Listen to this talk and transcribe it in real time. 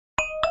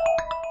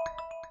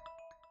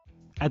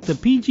At the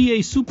PGA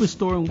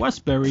Superstore in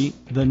Westbury,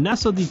 the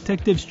Nassau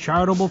Detectives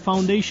Charitable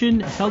Foundation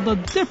held a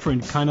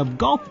different kind of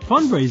golf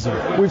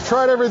fundraiser. We've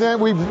tried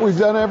everything. We've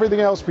done everything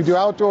else. We do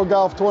outdoor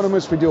golf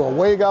tournaments. We do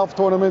away golf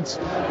tournaments.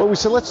 But we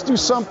said, let's do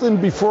something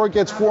before it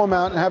gets warm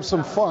out and have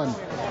some fun.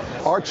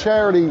 Our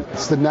charity,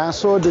 it's the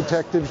Nassau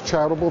Detectives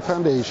Charitable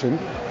Foundation.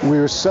 We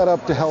were set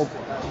up to help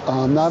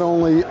not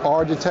only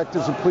our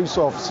detectives and police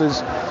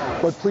officers,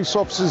 but police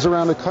officers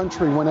around the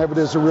country whenever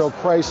there's a real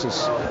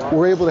crisis.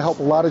 We're able to help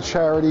a lot of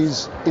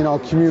charities in our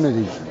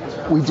community.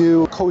 We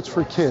do coats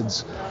for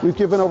kids. We've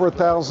given over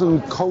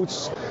 1,000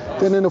 coats.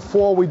 Then in the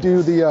fall, we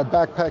do the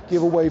backpack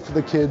giveaway for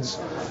the kids,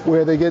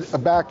 where they get a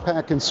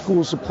backpack and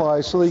school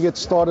supplies so they get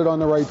started on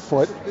the right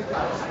foot.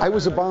 I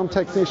was a bomb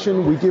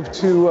technician. We give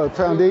to a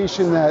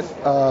foundation that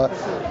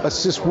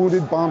assists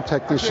wounded bomb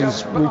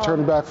technicians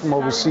returning back from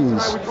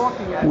overseas.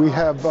 We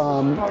have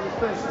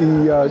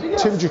the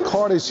Tim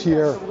Jakarta's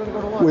here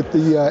with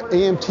the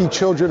AMT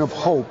Children of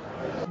Hope.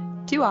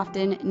 Too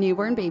often,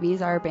 newborn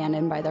babies are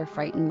abandoned by their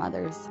frightened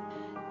mothers.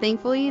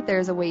 Thankfully,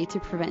 there's a way to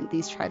prevent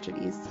these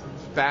tragedies.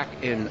 Back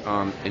in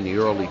the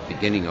early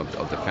beginning of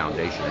the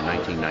foundation in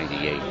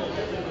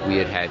 1998, we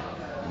had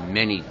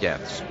many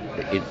deaths.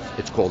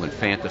 It's called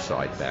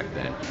infanticide back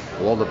then.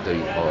 All of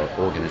the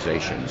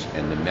organizations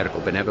and the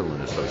Medical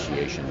Benevolent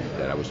Association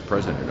that I was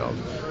president of,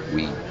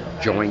 we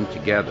joined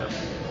together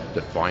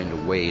to find a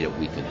way that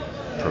we could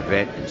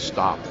prevent and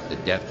stop the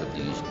death of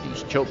these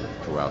children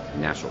throughout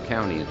Nassau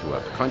County and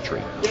throughout the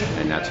country.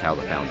 And that's how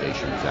the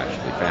foundation was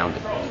actually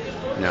founded.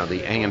 Now, the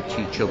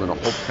AMT Children of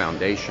Hope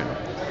Foundation,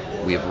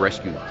 we have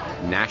rescued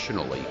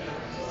nationally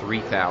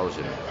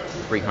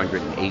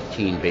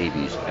 3,318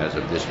 babies as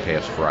of this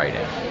past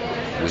Friday.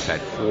 We've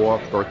had 4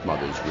 birth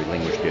mothers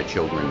relinquish their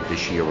children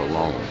this year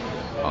alone.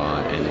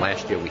 And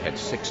last year we had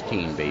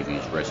 16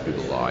 babies rescued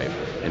alive.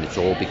 And it's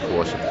all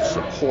because of the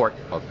support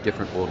of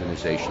different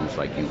organizations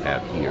like you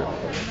have here.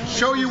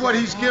 Show you what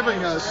he's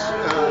giving us.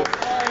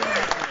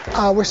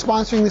 We're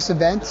sponsoring this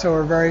event, so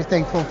we're very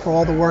thankful for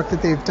all the work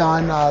that they've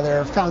done.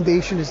 Their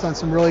foundation has done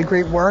some really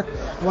great work.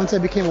 Once I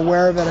became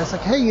aware of it, I was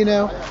like, hey,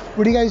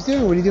 what are you guys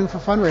doing? What are you doing for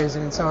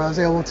fundraising? And so I was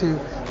able to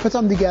put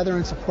something together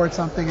and support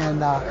something,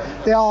 and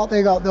they all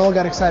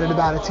got excited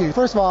about it too.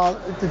 First of all,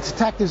 the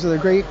detectives are the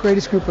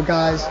greatest group of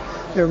guys.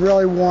 They're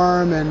really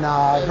warm and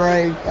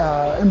very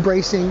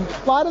embracing.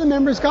 A lot of the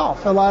members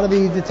golf. A lot of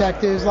the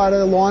detectives, a lot of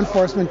the law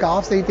enforcement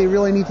golfs. They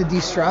really need to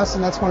de-stress,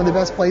 and that's one of the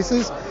best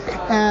places.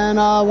 And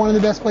one of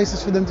the best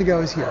places for them to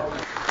go is here.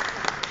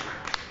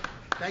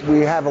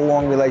 We have a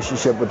long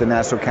relationship with the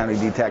Nassau County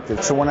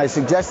Detectives. So when I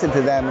suggested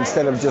to them,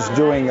 instead of just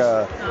doing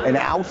an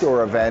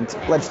outdoor event,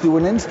 let's do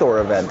an in-store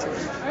event.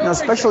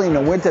 Especially in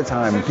the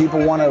wintertime,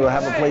 people want to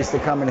have a place to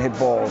come and hit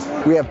balls.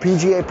 We have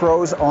PGA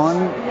pros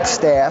on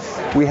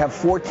staff. We have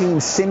 14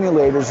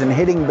 simulators and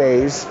hitting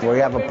bays. We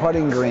have a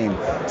putting green.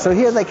 So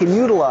here they can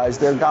utilize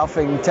their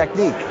golfing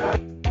technique.